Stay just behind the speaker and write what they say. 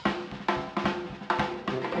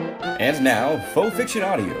And now, Faux Fiction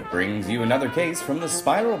Audio brings you another case from the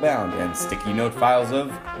spiral-bound and sticky note files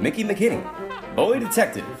of Mickie McKinney, Boy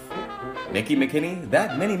Detective. Mickie McKinney,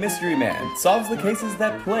 that mini-mystery man, solves the cases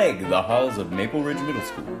that plague the halls of Maple Ridge Middle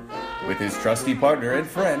School, with his trusty partner and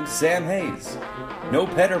friend, Sam Hayes. No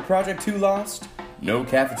pet or project too lost, no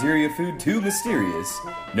cafeteria food too mysterious,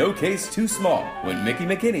 no case too small when Mickie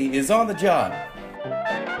McKinney is on the job.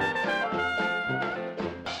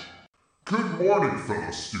 Good morning,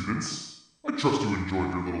 fellow students. I trust you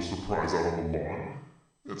enjoyed your little surprise out on the lawn.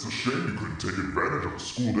 It's a shame you couldn't take advantage of a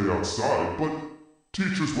school day outside, but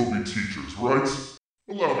teachers will be teachers, right?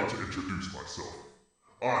 Allow me to introduce myself.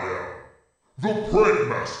 I am the Prank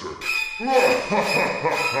Master.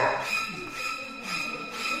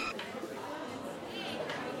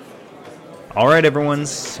 Alright everyone,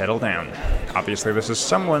 settle down. Obviously this is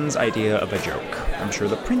someone's idea of a joke. I'm sure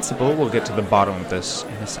the principal will get to the bottom of this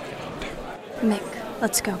in a second. Mick,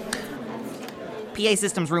 let's go. PA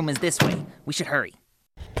system's room is this way. We should hurry.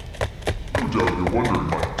 No doubt you're wondering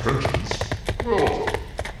my intentions. Well,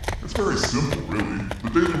 it's very simple, really. The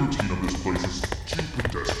daily routine of this place is too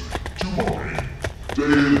pedestrian, too mundane. Day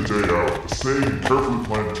in and day out, the same carefully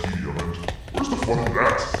planned tedium, and where's the fun in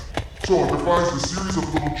that? So I devised a series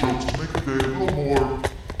of little jokes to make the day a little more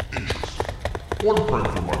interesting. One prank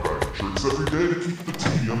from my bag of tricks every day to keep the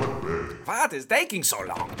tedium at bay. What is taking so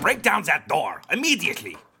long? Break down that door,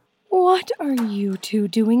 immediately! What are you two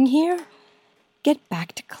doing here? Get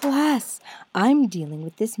back to class. I'm dealing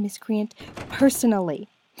with this miscreant personally.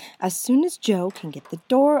 As soon as Joe can get the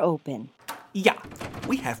door open. Yeah,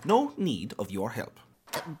 we have no need of your help.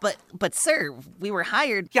 But sir, we were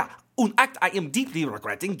hired. Yeah, an act I am deeply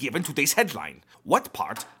regretting given today's headline. What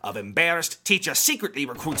part of embarrassed teacher secretly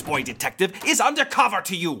recruits boy detective is undercover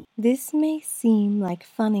to you? This may seem like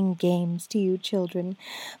fun and games to you children,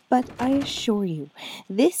 but I assure you,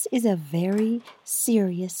 this is a very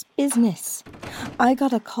serious business. I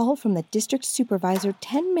got a call from the district supervisor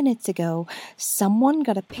 10 minutes ago. Someone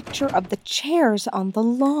got a picture of the chairs on the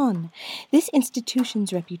lawn. This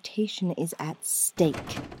institution's reputation is at stake.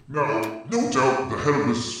 Now, no doubt the head of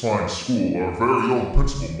this fine school, our very own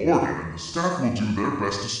Principal Morgan, and the staff will do their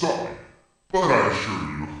best to stop me. But I assure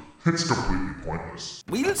you, it's completely pointless.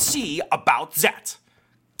 We'll see about that.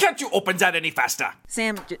 Can't you open that any faster?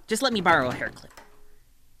 Sam, just let me borrow a hair clip.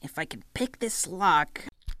 If I can pick this lock...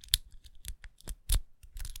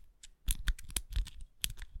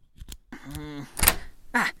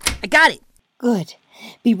 I got it! Good.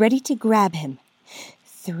 Be ready to grab him.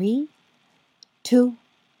 3, 2,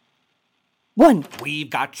 1. We've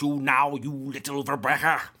got you now, you little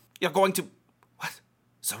verbrecher. You're going to... What?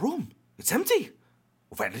 The room? It's empty.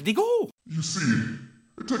 Where did he go? You see,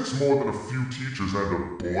 it takes more than a few teachers and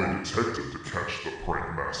a boy detective to catch the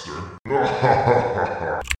prank master.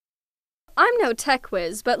 I'm no tech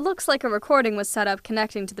whiz, but looks like a recording was set up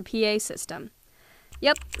connecting to the PA system.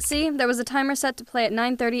 Yep, see, there was a timer set to play at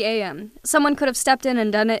 9:30 a.m. Someone could have stepped in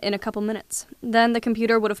and done it in a couple minutes. Then the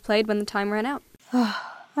computer would have played when the time ran out.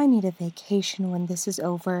 I need a vacation when this is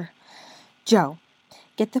over. Joe,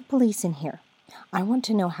 get the police in here. I want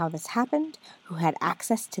to know how this happened, who had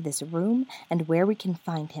access to this room, and where we can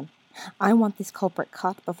find him. I want this culprit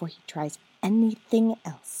caught before he tries anything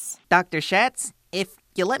else. Dr. Schatz, if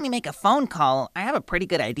you let me make a phone call, I have a pretty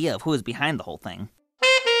good idea of who is behind the whole thing.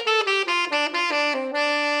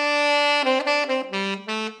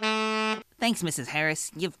 Thanks, Mrs. Harris.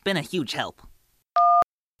 You've been a huge help.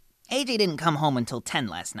 AJ didn't come home until 10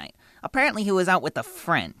 last night. Apparently he was out with a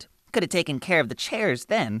friend. Could have taken care of the chairs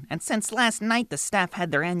then, and since last night the staff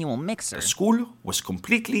had their annual mixer. The school was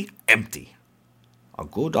completely empty. A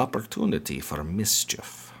good opportunity for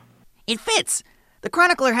mischief. It fits! The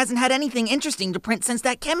chronicler hasn't had anything interesting to print since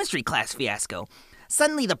that chemistry class fiasco.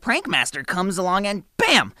 Suddenly the prank master comes along and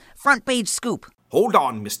bam! Front page scoop. Hold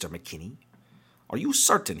on, Mr. McKinney. Are you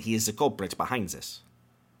certain he is the culprit behind this?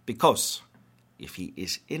 Because if he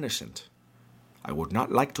is innocent, I would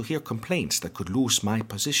not like to hear complaints that could lose my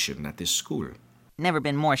position at this school. Never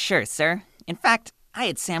been more sure, sir. In fact, I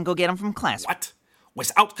had Sam go get him from class. What?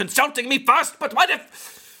 Without consulting me first? But what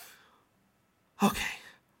if... Okay,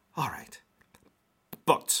 all right.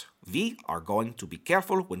 But we are going to be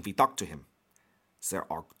careful when we talk to him.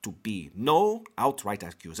 There are to be no outright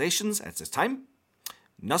accusations at this time.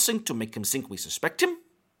 Nothing to make him think we suspect him.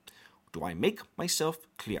 Do I make myself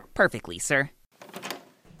clear? Perfectly, sir.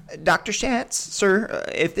 Dr. Schatz, sir,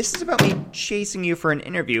 if this is about me chasing you for an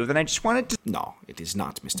interview, then I just wanted to... No, it is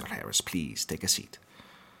not, Mr. Harris. Please take a seat.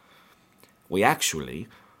 We actually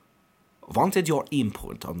wanted your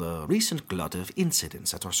input on the recent glut of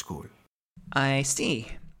incidents at our school. I see.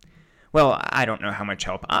 Well, I don't know how much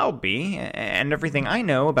help I'll be, and everything I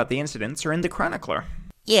know about the incidents are in the Chronicler.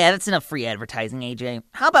 Yeah, that's enough free advertising, AJ.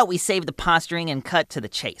 How about we save the posturing and cut to the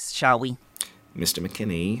chase, shall we? Mr.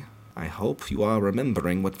 McKinney, I hope you are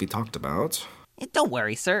remembering what we talked about. Don't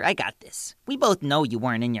worry, sir. I got this. We both know you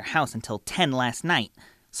weren't in your house until 10 last night.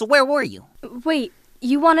 So where were you? Wait,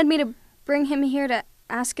 you wanted me to bring him here to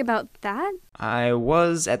ask about that? I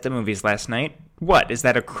was at the movies last night. What, is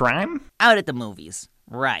that a crime? Out at the movies.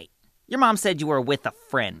 Right. Your mom said you were with a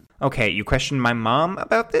friend. Okay, you questioned my mom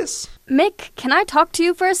about this? Mick, can I talk to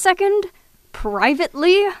you for a second?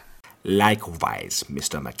 Privately? Likewise,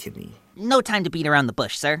 Mr. McKinney. No time to beat around the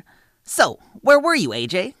bush, sir. So, where were you,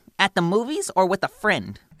 AJ? At the movies or with a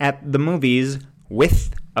friend? At the movies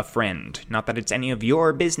with a friend. Not that it's any of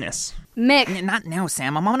your business. Mick. Not now,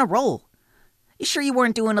 Sam. I'm on a roll. You sure you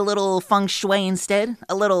weren't doing a little feng shui instead?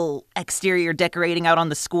 A little exterior decorating out on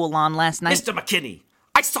the school lawn last night? Mr. McKinney,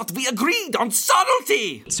 I thought we agreed on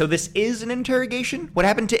subtlety! So this is an interrogation? What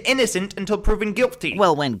happened to innocent until proven guilty?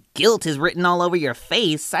 Well, when guilt is written all over your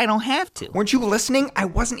face, I don't have to. Weren't you listening? I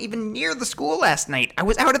wasn't even near the school last night. I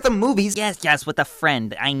was out at the movies. Yes, with a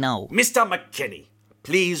friend, I know. Mr. McKinney,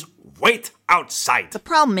 please wait outside. The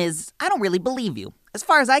problem is, I don't really believe you. As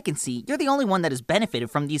far as I can see, you're the only one that has benefited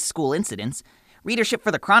from these school incidents. Readership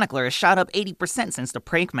for the Chronicler has shot up 80% since the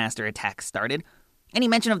Prankmaster attack started. Any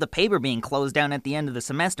mention of the paper being closed down at the end of the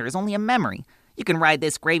semester is only a memory. You can ride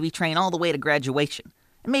this gravy train all the way to graduation,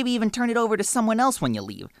 and maybe even turn it over to someone else when you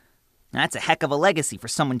leave. That's a heck of a legacy for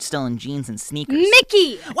someone still in jeans and sneakers.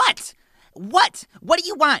 Mickie! What? What do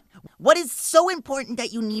you want? What is so important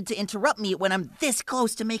that you need to interrupt me when I'm this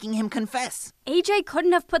close to making him confess? AJ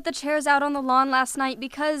couldn't have put the chairs out on the lawn last night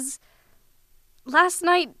because... last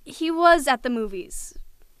night he was at the movies.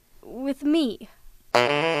 With me.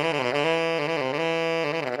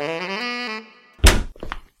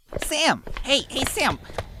 Sam! Hey, Sam!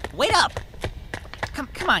 Wait up!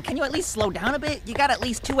 Come on, can you at least slow down a bit? You got at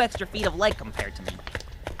least 2 extra feet of leg compared to me.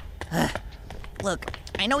 Look,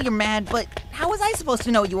 I know you're mad, but how was I supposed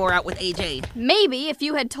to know you were out with AJ? Maybe if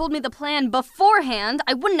you had told me the plan beforehand,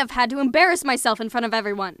 I wouldn't have had to embarrass myself in front of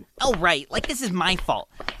everyone. Oh, right, like this is my fault.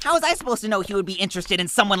 How was I supposed to know he would be interested in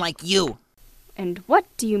someone like you? And what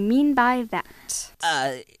do you mean by that?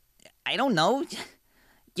 I don't know.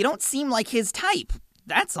 You don't seem like his type,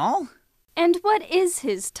 that's all. And what is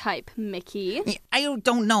his type, Mickie? I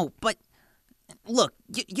don't know, but look,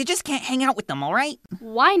 you just can't hang out with them, all right?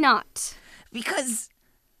 Why not? Because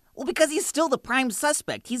he's still the prime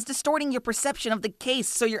suspect. He's distorting your perception of the case,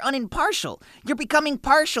 so you're unimpartial. You're becoming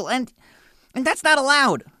partial, and that's not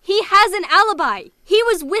allowed. He has an alibi. He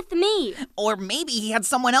was with me. Or maybe he had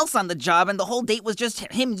someone else on the job, and the whole date was just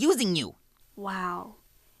him using you. Wow.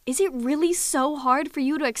 Is it really so hard for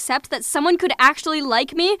you to accept that someone could actually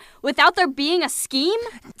like me without there being a scheme?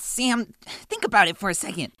 Sam, think about it for a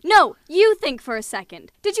second. No, you think for a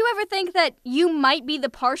second. Did you ever think that you might be the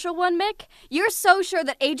partial one, Mick? You're so sure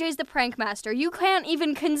that AJ's the prankmaster, you can't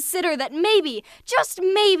even consider that maybe, just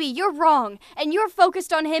maybe, you're wrong, and you're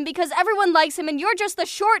focused on him because everyone likes him and you're just the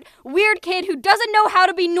short, weird kid who doesn't know how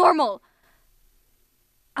to be normal.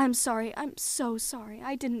 I'm sorry. I'm so sorry.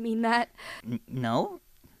 I didn't mean that. No?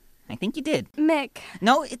 I think you did. Mick.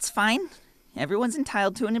 No, it's fine. Everyone's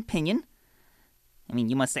entitled to an opinion. I mean,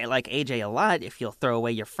 you must say I like AJ a lot if you'll throw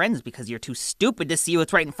away your friends because you're too stupid to see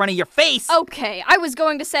what's right in front of your face. Okay, I was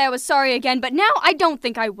going to say I was sorry again, but now I don't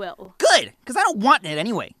think I will. Good, because I don't want it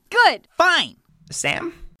anyway. Good. Fine.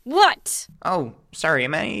 Sam? What? Oh, sorry,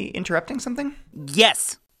 am I interrupting something?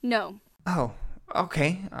 Yes. No. Oh,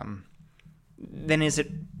 okay. Then is it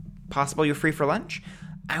possible you're free for lunch?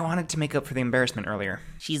 I wanted to make up for the embarrassment earlier.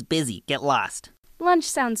 She's busy. Get lost. Lunch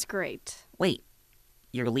sounds great. Wait,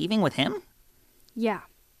 you're leaving with him? Yeah,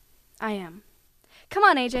 I am. Come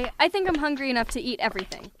on, AJ. I think I'm hungry enough to eat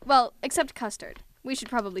everything. Well, except custard. We should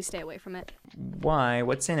probably stay away from it. Why?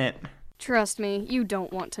 What's in it? Trust me, you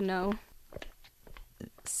don't want to know.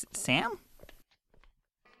 Sam?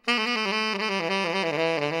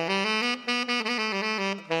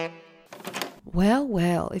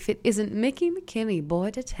 Well, if it isn't Mickie McKinney, boy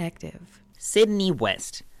detective. Sydney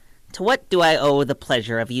West, to what do I owe the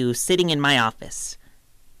pleasure of you sitting in my office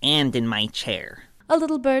and in my chair? A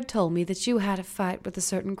little bird told me that you had a fight with a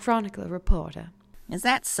certain Chronicler reporter. Is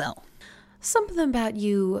that so? Something about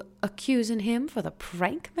you accusing him for the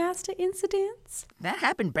Prankmaster incidents? That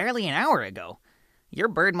happened barely an hour ago. Your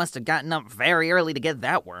bird must have gotten up very early to get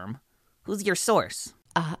that worm. Who's your source?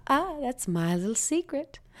 That's my little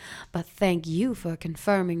secret. But thank you for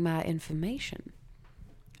confirming my information.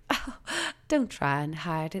 Oh, don't try and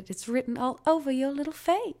hide it. It's written all over your little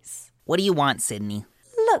face. What do you want, Sydney?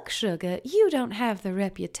 Look, sugar, you don't have the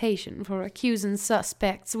reputation for accusing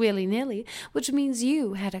suspects willy-nilly, which means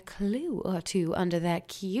you had a clue or two under that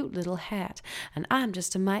cute little hat, and I'm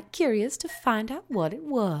just a mite curious to find out what it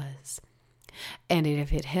was. And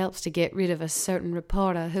if it helps to get rid of a certain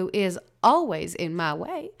reporter who is always in my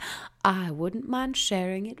way, I wouldn't mind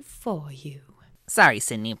sharing it for you. Sorry,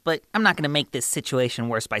 Sydney, but I'm not going to make this situation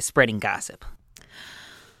worse by spreading gossip.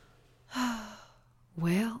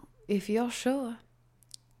 Well, if you're sure,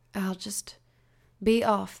 I'll just be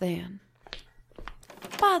off then.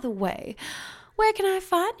 By the way, where can I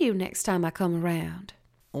find you next time I come around?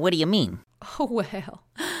 What do you mean? Oh, well,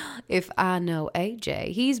 if I know AJ,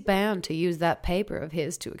 he's bound to use that paper of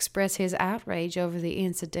his to express his outrage over the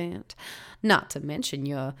incident. Not to mention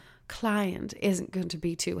your client isn't going to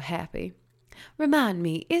be too happy. Remind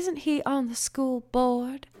me, isn't he on the school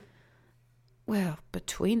board? Well,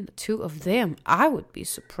 between the two of them, I would be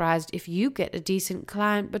surprised if you get a decent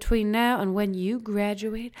client between now and when you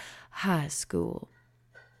graduate high school.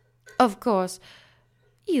 Of course,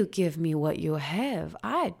 you give me what you have,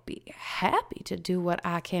 I'd be happy to do what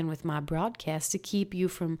I can with my broadcast to keep you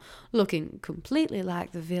from looking completely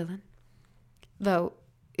like the villain. Though,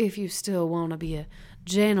 if you still want to be a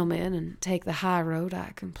gentleman and take the high road,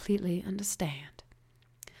 I completely understand.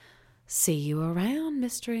 See you around,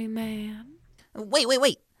 mystery man.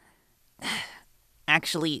 Wait.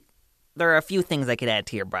 Actually, there are a few things I could add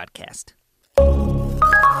to your broadcast.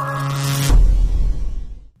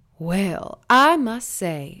 Well, I must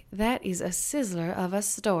say, that is a sizzler of a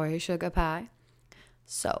story, Sugar Pie.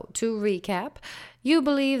 So, to recap, you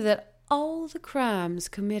believe that all the crimes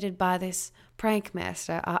committed by this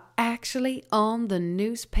prankmaster are actually on the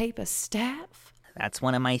newspaper staff? That's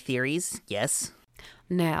one of my theories, yes.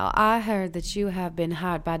 Now, I heard that you have been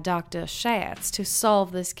hired by Dr. Schatz to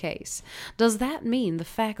solve this case. Does that mean the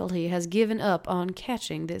faculty has given up on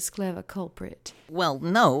catching this clever culprit? Well,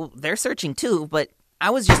 no, they're searching too, but I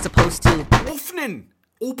was just supposed to... Öffnen!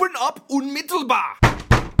 Open up unmittelbar!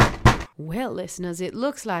 Well, listeners, it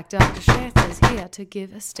looks like Dr. Schatz is here to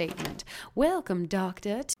give a statement. Welcome,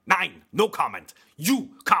 Doctor. Nein, no comment. You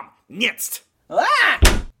come, jetzt!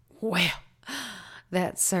 Ah! Well,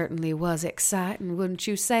 that certainly was exciting, wouldn't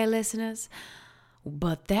you say, listeners?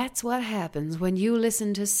 But that's what happens when you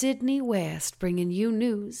listen to Sydney West bringing you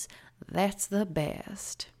news. That's the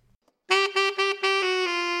best.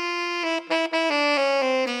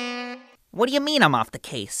 What do you mean I'm off the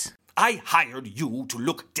case? I hired you to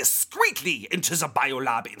look discreetly into the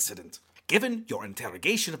biolab incident. Given your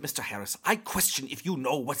interrogation of Mr. Harris, I question if you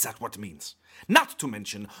know what that word means. Not to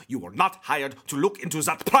mention, you were not hired to look into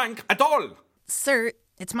that prank at all. Sir,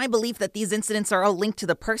 it's my belief that these incidents are all linked to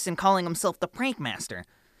the person calling himself the Prankmaster.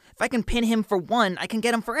 If I can pin him for one, I can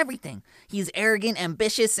get him for everything. He's arrogant,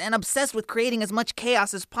 ambitious, and obsessed with creating as much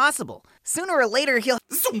chaos as possible. Sooner or later, he'll...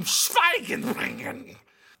 Zum Schweigen bringen!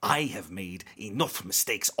 I have made enough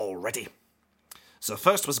mistakes already. The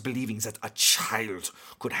first was believing that a child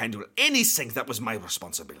could handle anything that was my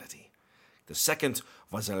responsibility. The second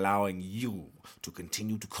was allowing you to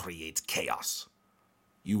continue to create chaos.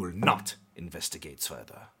 You will not investigate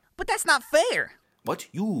further. But that's not fair. What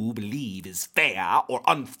you believe is fair or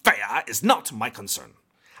unfair is not my concern.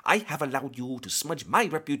 I have allowed you to smudge my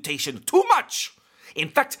reputation too much. In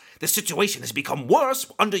fact, the situation has become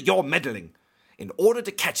worse under your meddling. In order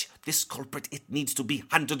to catch this culprit, it needs to be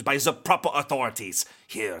handled by the proper authorities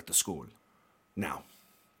here at the school. Now,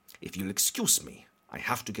 if you'll excuse me, I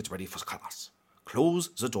have to get ready for class. Close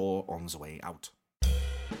the door on the way out.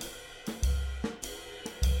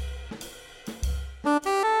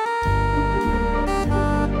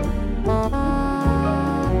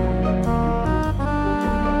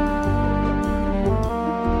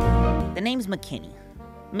 The name's McKinney.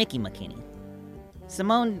 Mickie McKinney.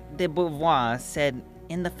 Simone de Beauvoir said,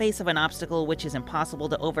 "In the face of an obstacle which is impossible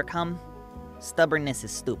to overcome, stubbornness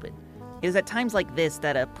is stupid." It is at times like this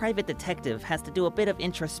that a private detective has to do a bit of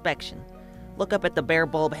introspection, look up at the bare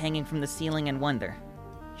bulb hanging from the ceiling and wonder,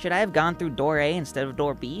 should I have gone through door A instead of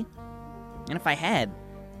door B? And if I had,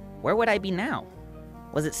 where would I be now?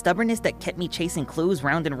 Was it stubbornness that kept me chasing clues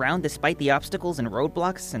round and round despite the obstacles and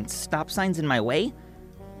roadblocks and stop signs in my way?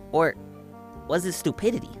 Or was it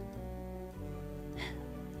stupidity?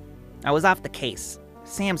 I was off the case.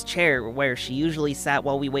 Sam's chair, where she usually sat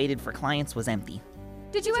while we waited for clients, was empty.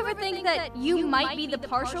 Did you ever think that you might be the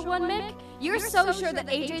partial one, Mick? You're so sure that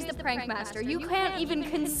AJ's the prankmaster, you can't even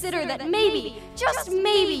consider that maybe, just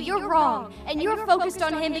maybe, you're wrong. And you're focused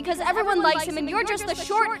on him because everyone likes him and you're just the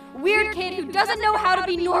short, weird kid who doesn't know how to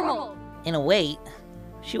be normal. In a way,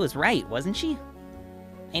 she was right, wasn't she?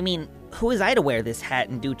 I mean, who is I to wear this hat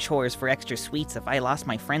and do chores for extra sweets if I lost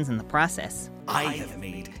my friends in the process? I have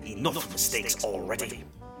made enough mistakes already.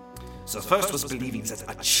 The first was believing that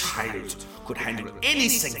a child could handle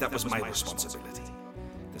anything that was my responsibility.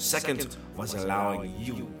 The second was allowing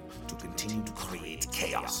you to continue to create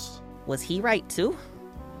chaos. Was he right too?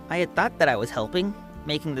 I had thought that I was helping,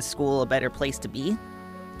 making the school a better place to be,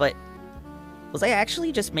 but was I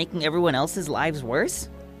actually just making everyone else's lives worse?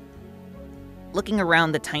 Looking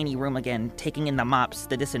around the tiny room again, taking in the mops,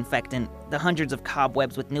 the disinfectant, the hundreds of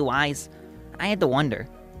cobwebs with new eyes, I had to wonder,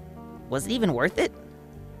 was it even worth it?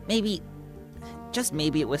 Maybe, just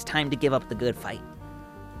maybe it was time to give up the good fight.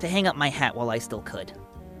 To hang up my hat while I still could.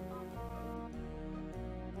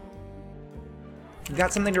 You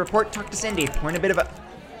got something to report? Talk to Cindy. We're in a bit of a...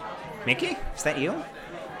 Mickie? Is that you?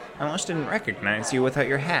 I almost didn't recognize you without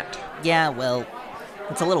your hat. Yeah, well,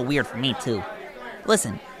 it's a little weird for me too.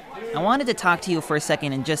 Listen, I wanted to talk to you for a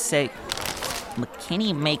second and just say,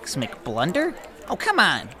 McKinney makes McBlunder? Oh, come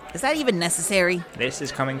on. Is that even necessary? This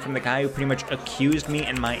is coming from the guy who pretty much accused me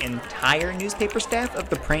and my entire newspaper staff of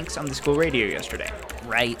the pranks on the school radio yesterday.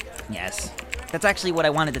 Right, yes. That's actually what I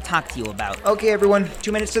wanted to talk to you about. Okay, everyone,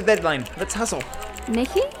 2 minutes to the deadline. Let's hustle.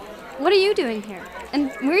 Mickie? What are you doing here?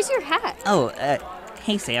 And where's your hat? Oh,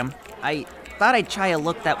 hey Sam. I thought I'd try a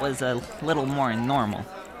look that was a little more normal.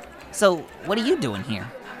 So, what are you doing here?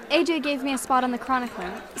 AJ gave me a spot on the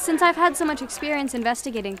Chronicler. Since I've had so much experience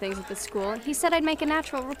investigating things at the school, he said I'd make a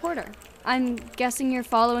natural reporter. I'm guessing you're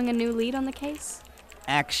following a new lead on the case?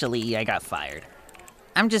 Actually, I got fired.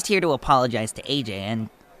 I'm just here to apologize to AJ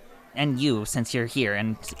and you, since you're here,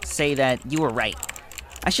 and say that you were right.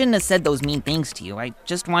 I shouldn't have said those mean things to you. I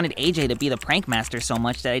just wanted AJ to be the prank master so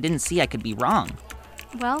much that I didn't see I could be wrong.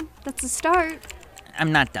 Well, that's a start.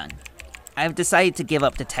 I'm not done. I've decided to give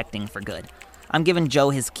up detecting for good. I'm giving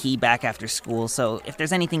Joe his key back after school, so if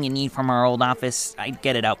there's anything you need from our old office, I'd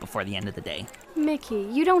get it out before the end of the day. Mickie,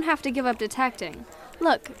 you don't have to give up detecting.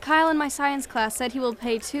 Look, Kyle in my science class said he will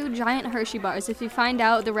pay 2 giant Hershey bars if you find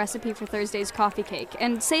out the recipe for Thursday's coffee cake,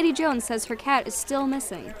 and Sadie Jones says her cat is still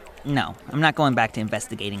missing. No, I'm not going back to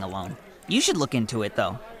investigating alone. You should look into it,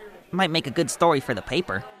 though. Might make a good story for the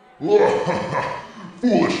paper.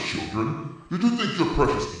 Foolish children. Did you think your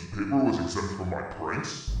precious e-paper was exempt from my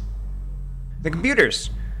pranks? The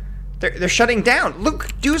computers. They're shutting down. Luke,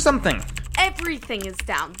 do something. Everything is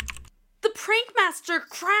down. The prank master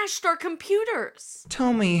crashed our computers.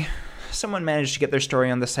 Tell me, someone managed to get their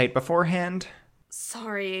story on the site beforehand?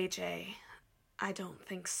 Sorry, AJ. I don't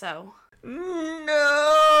think so. No!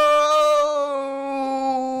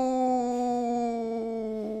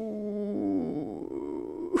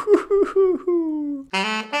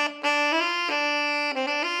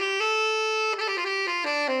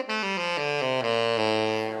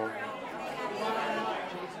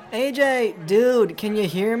 AJ, dude, can you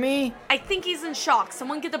hear me? I think he's in shock.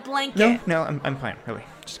 Someone get a blanket. No, I'm fine, really.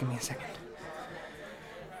 Just give me a second.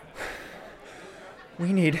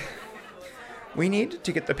 We need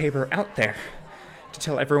to get the paper out there to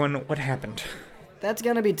tell everyone what happened. That's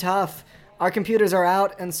gonna be tough. Our computers are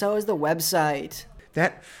out, and so is the website.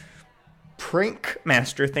 That prank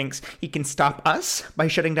master thinks he can stop us by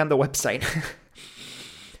shutting down the website.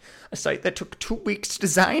 A site that took 2 weeks to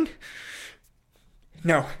design?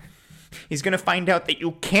 No. He's gonna find out that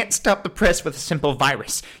you can't stop the press with a simple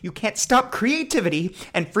virus. You can't stop creativity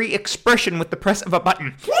and free expression with the press of a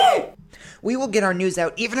button. We will get our news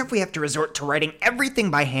out even if we have to resort to writing everything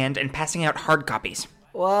by hand and passing out hard copies.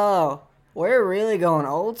 Whoa, we're really going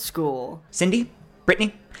old school. Cindy,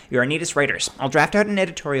 Brittany, you're our neatest writers. I'll draft out an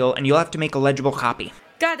editorial and you'll have to make a legible copy.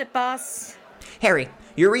 Got it, boss. Harry,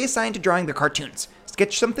 you're reassigned to drawing the cartoons.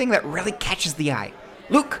 Sketch something that really catches the eye.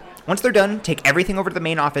 Luke, once they're done, take everything over to the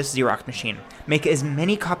main office Xerox machine. Make as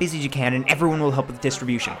many copies as you can and everyone will help with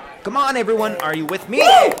distribution. Come on, everyone, are you with me?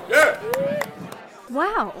 Yeah!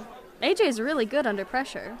 Wow, AJ's really good under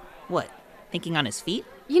pressure. What, thinking on his feet?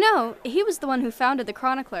 You know, he was the one who founded the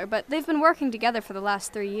Chronicler, but they've been working together for the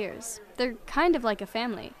last 3 years. They're kind of like a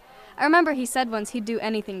family. I remember he said once he'd do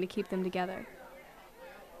anything to keep them together.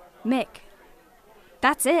 Mick,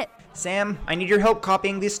 that's it. Sam, I need your help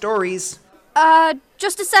copying these stories.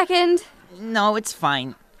 Just a second. No, it's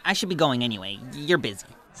fine. I should be going anyway. You're busy.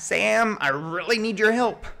 Sam, I really need your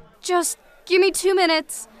help. Just give me 2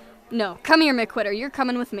 minutes. No, come here, McQuitter. You're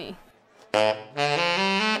coming with me. I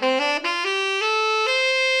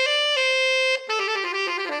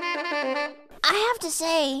have to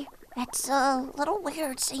say, it's a little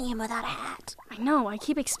weird seeing him without a hat. I know, I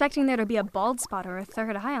keep expecting there to be a bald spot or a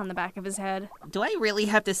third eye on the back of his head. Do I really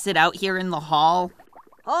have to sit out here in the hall?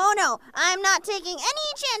 Oh no, I'm not taking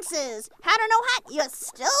any chances. Hat or no hat, you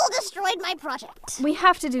still destroyed my project. We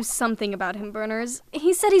have to do something about him, Burners.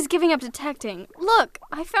 He said he's giving up detecting. Look,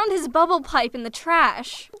 I found his bubble pipe in the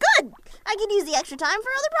trash. Good! I could use the extra time for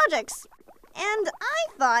other projects. And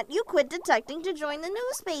I thought you quit detecting to join the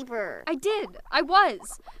newspaper. I did. I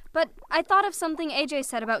was. But I thought of something AJ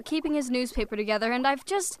said about keeping his newspaper together, and I've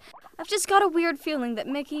just got a weird feeling that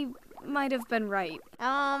Mickie might have been right.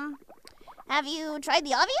 Have you tried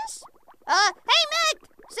the obvious? Hey, Mick!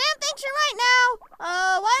 Sam thinks you're right now.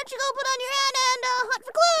 Why don't you go put on your hat and, hunt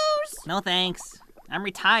for clues? No thanks. I'm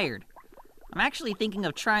retired. I'm actually thinking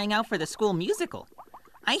of trying out for the school musical.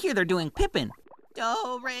 I hear they're doing Pippin.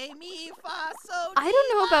 Do, re, mi, fa, so, I don't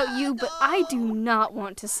know about you, but I do not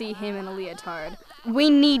want to see him in a leotard. We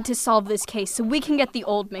need to solve this case so we can get the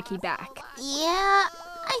old Mickie back. Yeah,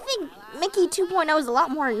 I think Mickie 2.0 is a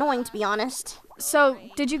lot more annoying, to be honest. So,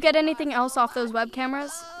 did you get anything else off those web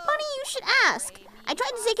cameras? Funny you should ask. I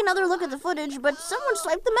tried to take another look at the footage, but someone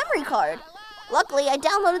swiped the memory card. Luckily, I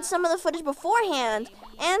downloaded some of the footage beforehand,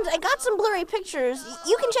 and I got some blurry pictures.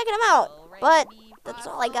 You can check them out, but that's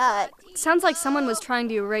all I got. Sounds like someone was trying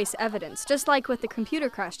to erase evidence, just like with the computer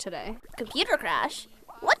crash today. Computer crash?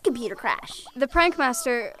 What computer crash? The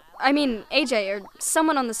prankmaster, AJ, or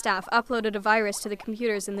someone on the staff, uploaded a virus to the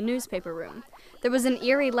computers in the newspaper room. There was an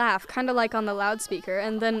eerie laugh, kind of like on the loudspeaker,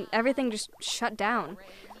 and then everything just shut down.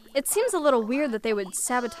 It seems a little weird that they would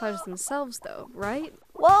sabotage themselves, though, right?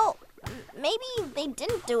 Well, maybe they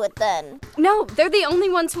didn't do it then. No, they're the only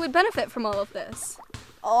ones who would benefit from all of this.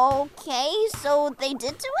 Okay, so they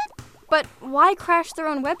did do it? But why crash their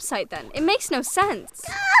own website then? It makes no sense.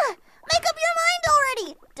 Make up your mind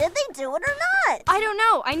already! Did they do it or not? I don't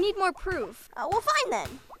know. I need more proof. Well, fine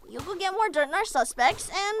then. You go get more dirt on our suspects,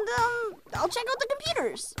 and, I'll check out the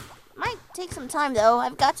computers. Might take some time, though.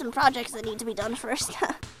 I've got some projects that need to be done first.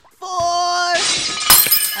 Oh,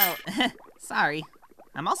 sorry.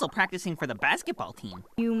 I'm also practicing for the basketball team.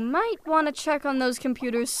 You might want to check on those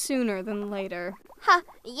computers sooner than later.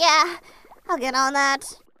 Yeah. I'll get on that.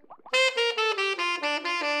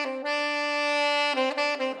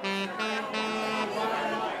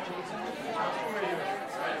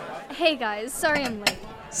 Hey guys, sorry I'm late.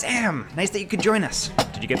 Sam, nice that you could join us.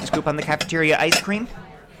 Did you get the scoop on the cafeteria ice cream?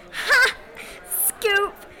 Ha!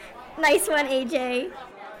 Scoop! Nice one, AJ.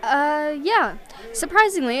 Yeah.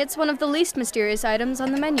 Surprisingly, it's one of the least mysterious items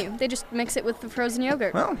on the menu. They just mix it with the frozen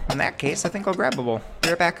yogurt. Well, in that case, I think I'll grab a bowl. Be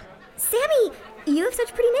right back. Sammy, you have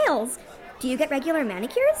such pretty nails. Do you get regular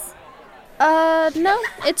manicures? No,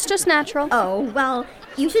 it's just natural. Oh, well,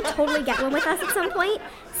 you should totally get one with us at some point.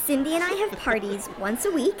 Cindy and I have parties once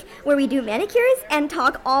a week where we do manicures and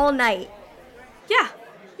talk all night. Yeah,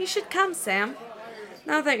 you should come, Sam.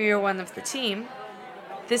 Now that you're one of the team.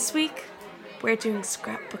 This week, we're doing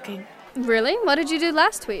scrapbooking. Really? What did you do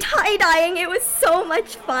last week? Tie-dyeing. It was so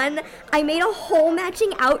much fun. I made a whole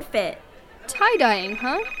matching outfit. Tie-dyeing,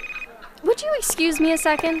 huh? Would you excuse me a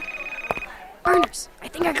second? Burners, I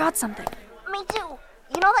think I got something. Me too.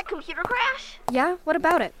 You know that computer crash? Yeah? What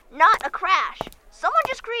about it? Not a crash. Someone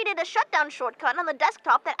just created a shutdown shortcut on the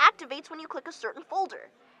desktop that activates when you click a certain folder.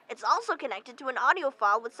 It's also connected to an audio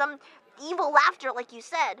file with some evil laughter like you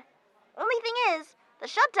said. Only thing is, the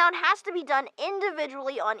shutdown has to be done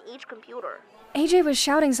individually on each computer. AJ was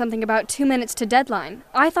shouting something about 2 minutes to deadline.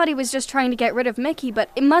 I thought he was just trying to get rid of Mickie,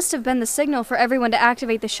 but it must have been the signal for everyone to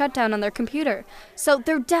activate the shutdown on their computer. So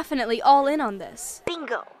they're definitely all in on this.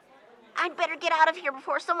 Bingo. I'd better get out of here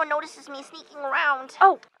before someone notices me sneaking around.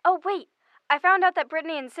 Oh, wait. I found out that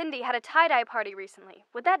Brittany and Cindy had a tie-dye party recently.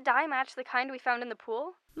 Would that dye match the kind we found in the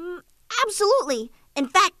pool? Absolutely. In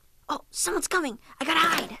fact, someone's coming. I gotta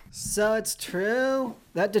hide. So it's true?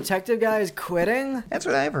 That detective guy is quitting? That's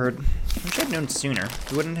what I've heard. Wish I'd known sooner.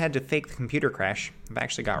 We wouldn't have had to fake the computer crash. I've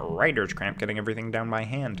actually got writer's cramp getting everything down by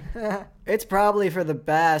hand. It's probably for the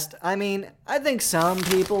best. I think some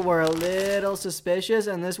people were a little suspicious,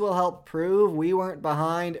 and this will help prove we weren't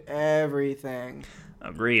behind everything.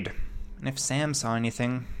 Agreed. And if Sam saw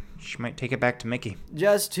anything, she might take it back to Mickie.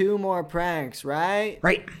 Just 2 more pranks, right?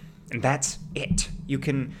 Right. And that's it. You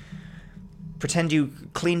can pretend you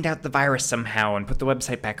cleaned out the virus somehow and put the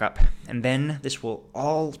website back up. And then this will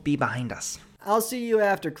all be behind us. I'll see you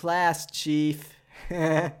after class, Chief.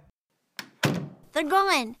 They're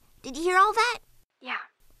gone. Did you hear all that? Yeah.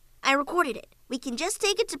 I recorded it. We can just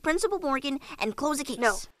take it to Principal Morgan and close the case.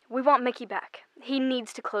 No, we want Mickie back. He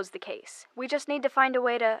needs to close the case. We just need to find a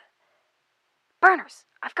way to... Burners,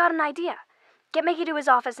 I've got an idea. Get Mickie to his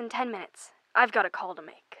office in 10 minutes. I've got a call to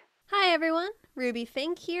make. Hi everyone, Ruby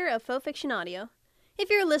Fink here of Faux Fiction Audio. If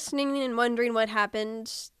you're listening and wondering what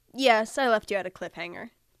happened, Yes, I left you at a cliffhanger.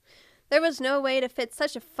 There was no way to fit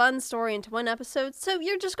such a fun story into one episode, so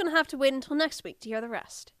you're just going to have to wait until next week to hear the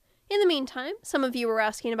rest. In the meantime, some of you were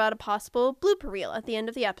asking about a possible blooper reel at the end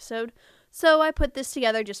of the episode, so I put this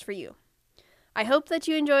together just for you. I hope that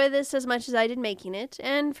you enjoy this as much as I did making it,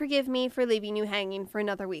 and forgive me for leaving you hanging for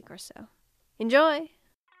another week or so. Enjoy!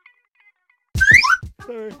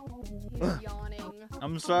 Sorry. He's yawning.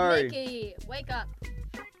 I'm sorry. Mickie, wake up.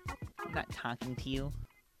 I'm not talking to you,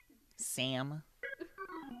 Sam.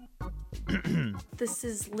 This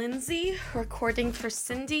is Lindsay recording for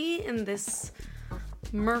Cindy in this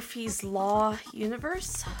Murphy's Law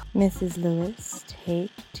universe. Mrs. Lewis,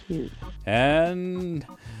 take 2. And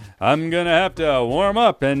I'm gonna have to warm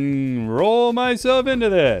up and roll myself into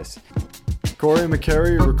this. Corey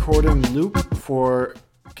McKinney recording loop for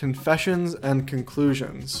Confessions and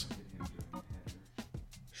Conclusions.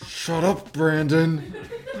 Shut up, Brandon.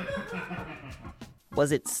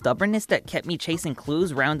 Was it stubbornness that kept me chasing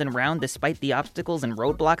clues round and round despite the obstacles and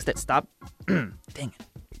roadblocks that stopped... Dang it.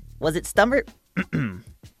 Was it stubbornness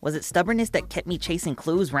that kept me chasing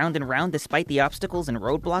clues round and round despite the obstacles and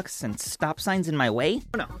roadblocks and stop signs in my way?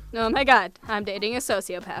 Oh, no. Oh, my God. I'm dating a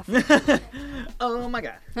sociopath. Oh, my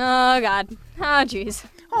God. Oh, God. Oh, jeez.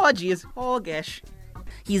 Oh, jeez. Oh, gosh.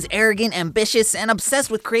 He's arrogant, ambitious, and obsessed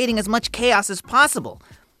with creating as much chaos as possible.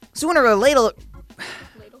 Sooner or later...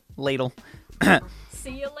 Ladle.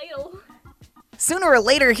 See you later. Sooner or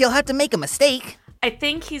later, he'll have to make a mistake. I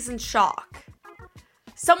think he's in shock.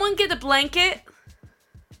 Someone get a blanket.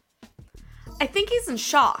 I think he's in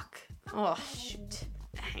shock. Oh, shoot.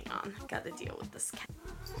 Hang on. Gotta deal with this cat.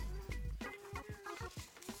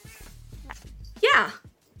 Yeah.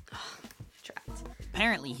 Oh, trapped.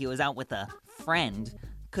 Apparently, he was out with a friend.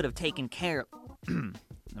 Could have taken care...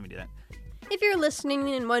 Let me do that. If you're listening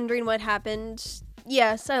and wondering what happened,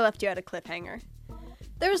 yes, I left you at a cliffhanger.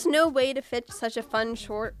 There's no way to fit such a fun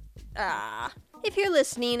short... If you're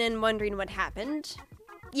listening and wondering what happened,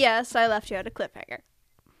 yes, I left you at a cliffhanger.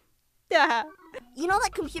 Yeah. You know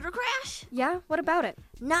that computer crash? Yeah, what about it?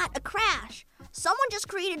 Not a crash. Someone just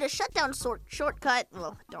created a shutdown shortcut.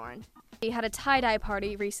 Well, darn. We had a tie-dye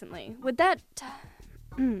party recently. Would that...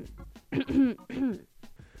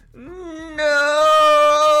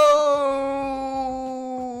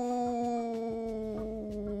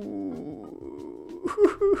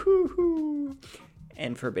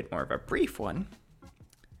 And for a bit more of a brief one.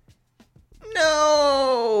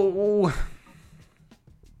 No!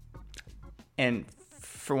 And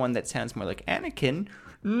for one that sounds more like Anakin,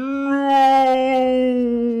 no!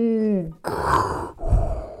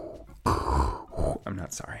 I'm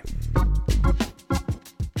not sorry.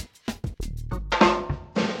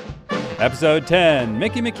 Episode 10,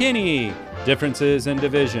 Mickie McKinney, Differences and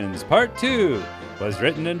Divisions, Part 2, was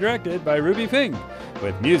written and directed by Ruby Fink,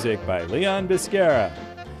 with music by Leon Biscara.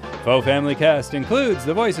 Faux Family cast includes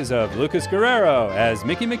the voices of Lucas Guerrero as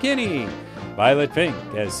Mickie McKinney, Violet Fink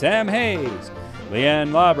as Sam Hayes,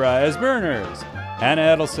 Leanne Labra as Berners, Hannah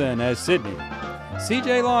Edelson as Sydney,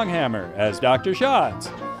 CJ Longhammer as Dr. Schatz,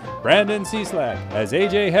 Brandon Cieslak as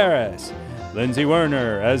AJ Harris, Lindsay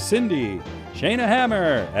Werner as Cindy, Shayna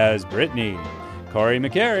Hammer as Brittany, Corey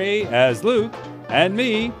McKinney as Luke, and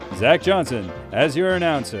me, Zach Johnson, as your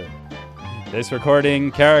announcer. This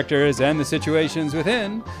recording, characters, and the situations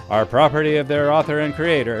within are property of their author and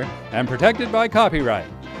creator and protected by copyright.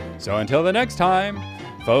 So until the next time,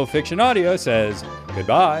 Faux Fiction Audio says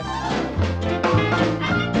goodbye.